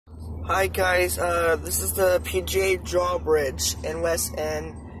Hi guys, this is the PGA Drawbridge in West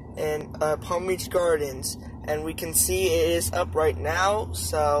End in Palm Beach Gardens, and we can see it is up right now.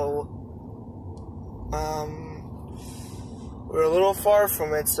 So we're a little far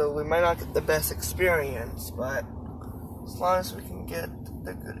from it, so we might not get the best experience, but as long as we can get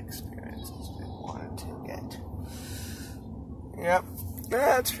the good experiences we wanted to get. Yep,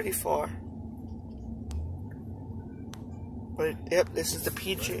 that's pretty far. But yep, this is the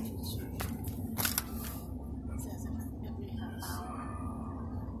PGA.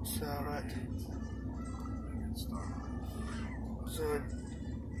 So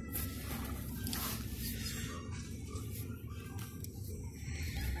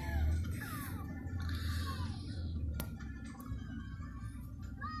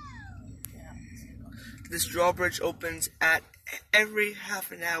this drawbridge opens at every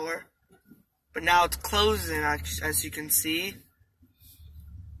half an hour, but now it's closing, as you can see.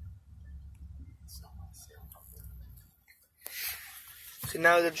 So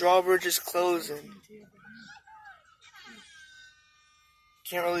now the drawbridge is closing.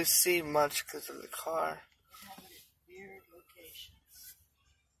 Can't really see much because of the car.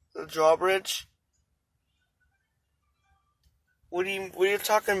 The drawbridge? What are you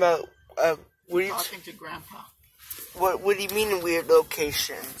talking about? What are you talking to Grandpa? What do you mean in weird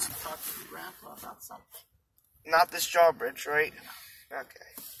locations? I'm talking to Grandpa about something. Not this drawbridge, right? Okay.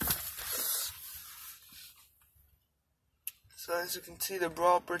 So as you can see, the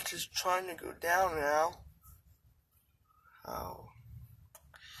drawbridge is trying to go down now. Oh.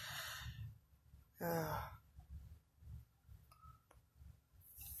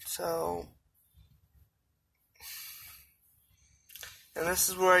 So, and this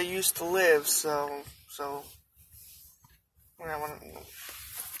is where I used to live, so when I want to.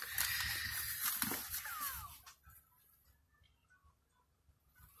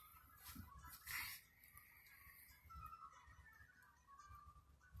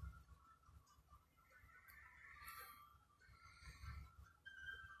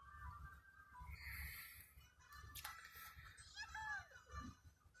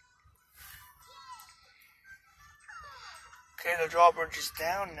 Okay, the drawbridge is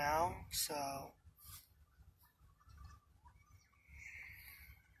down now, so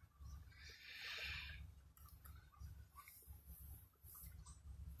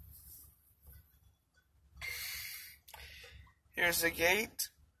here's the gate.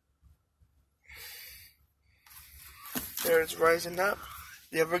 There it's rising up.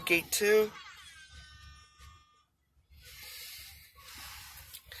 The other gate too.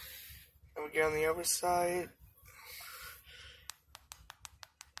 And we get on the other side.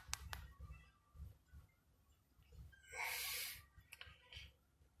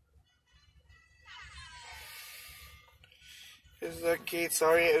 Here's the gate.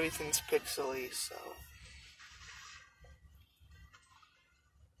 Sorry, everything's pixely, so.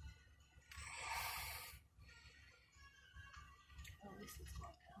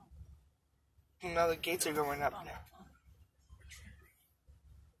 Now the gates are going up now.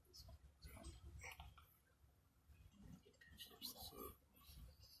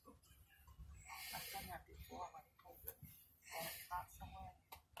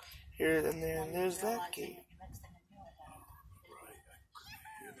 Here and there, and there's that gate.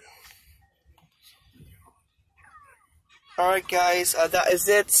 Alright guys, that is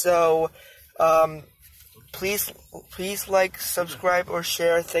it. So please like, subscribe, or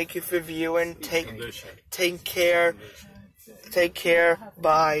share. Thank you for viewing. Take care.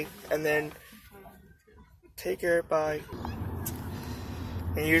 Bye. And then take care. Bye.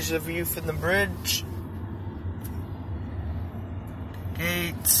 And here's a view from the bridge.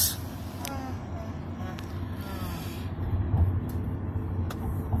 Gates.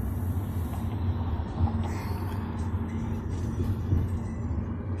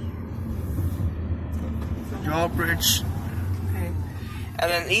 Drawbridge, okay.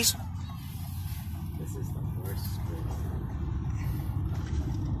 And then these. This is the worst place.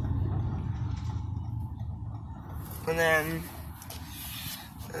 And then,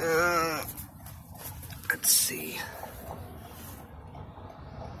 let's see.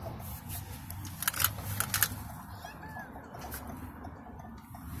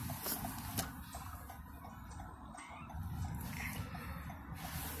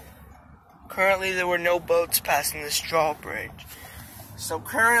 Currently, there were no boats passing this drawbridge. So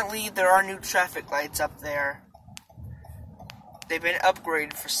currently, there are new traffic lights up there. They've been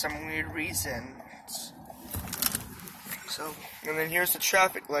upgraded for some weird reason. So, and then here's the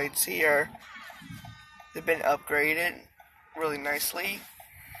traffic lights here. They've been upgraded really nicely.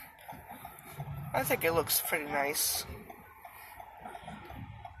 I think it looks pretty nice.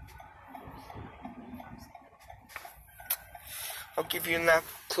 I'll give you that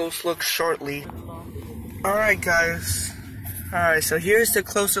close look shortly. Alright guys. Alright, so here's the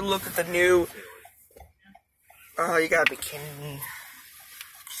closer look at the new... Oh, you gotta be kidding me.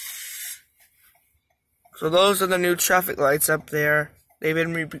 So those are the new traffic lights up there. They've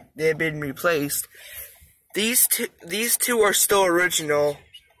been replaced. These two are still original,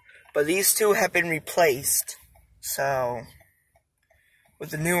 but these two have been replaced. So,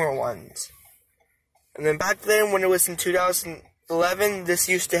 with the newer ones. And then back then, when it was in 2011, this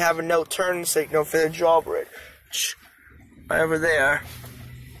used to have a no turn signal for the drawbridge. Right over there.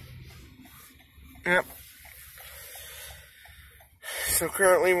 Yep. So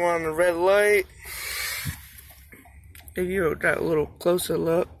currently we're on the red light. Give you that little closer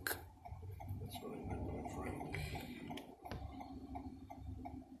look.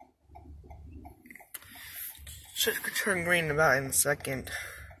 Should turn green about in a second.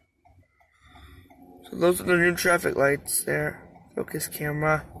 So those are the new traffic lights there. Focus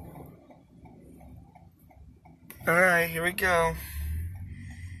camera. Alright, here we go.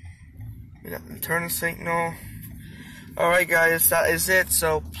 We got the turn signal. Alright guys, that is it.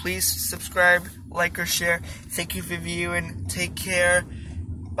 So please subscribe, like, or share. Thank you for viewing. Take care.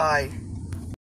 Bye.